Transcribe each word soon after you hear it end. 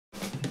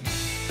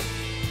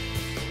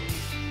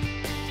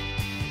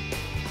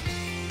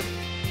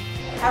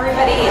Hi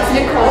everybody, it's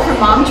Nicole from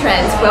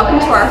Momtrends.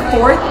 Welcome to our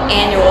 4th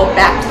annual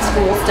Back to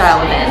School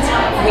style event.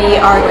 We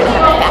are going to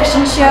have a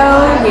fashion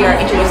show, we are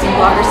introducing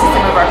bloggers to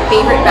some of our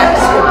favorite back to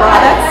school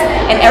products,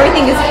 and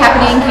everything is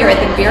happening here at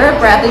the Vera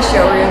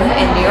showroom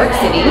in New York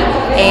City.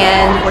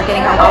 And we're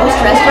getting our models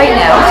dressed right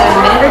now, so in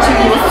a minute or two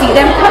you will see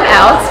them come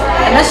out,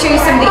 and let's show you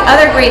some of the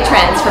other great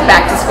trends for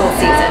back to school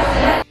season.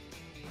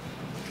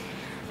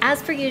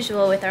 As per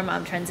usual with our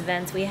Momtrends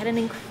events, we had an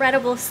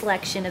incredible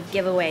selection of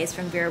giveaways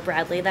from Vera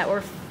Bradley that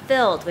were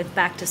filled with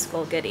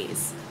back-to-school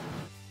goodies.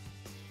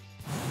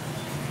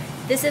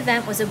 This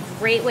event was a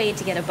great way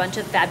to get a bunch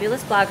of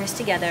fabulous bloggers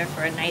together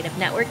for a night of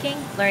networking,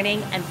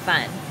 learning, and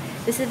fun.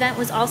 This event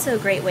was also a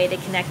great way to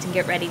connect and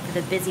get ready for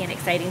the busy and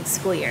exciting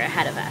school year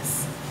ahead of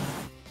us.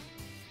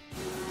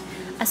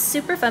 A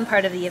super fun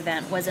part of the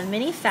event was a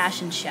mini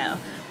fashion show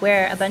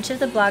where a bunch of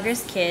the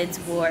bloggers' kids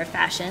wore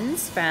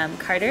fashions from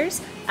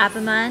Carter's,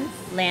 Apamon,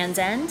 Land's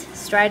End,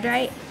 Stride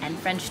Right, and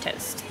French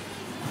Toast.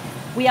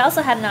 We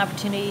also had an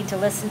opportunity to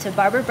listen to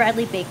Barbara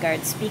Bradley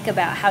Bakegard speak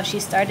about how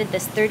she started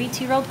this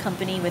 32-year-old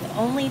company with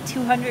only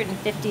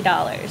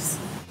 $250.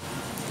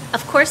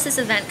 Of course, this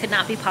event could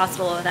not be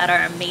possible without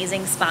our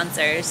amazing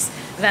sponsors,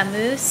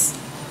 Vamousse,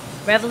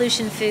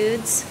 Revolution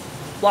Foods,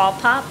 Wall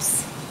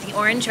Pops, The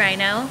Orange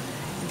Rhino,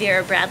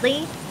 Vera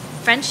Bradley,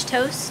 French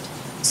Toast,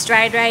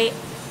 Stride Right,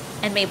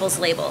 and Mabel's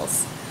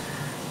Labels.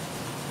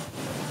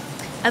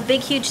 A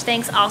big huge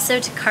thanks also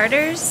to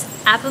Carter's,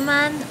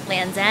 Apamon,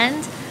 Land's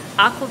End,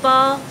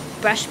 Aquaball,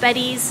 Brush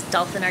Buddies,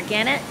 Dolphin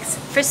Organics,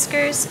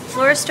 Friskers,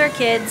 Floristore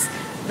Kids,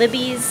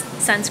 Libby's,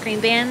 Sunscreen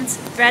Bands,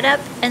 ThreadUp,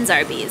 and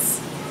Zarbee's.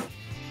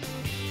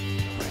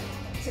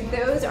 So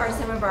those are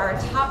some of our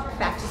top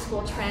back to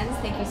school trends.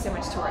 Thank you so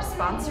much to our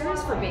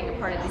sponsors for being a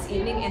part of this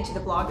evening and to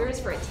the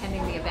bloggers for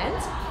attending the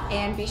event.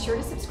 And be sure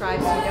to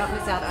subscribe so you don't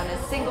miss out on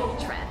a single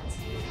trend.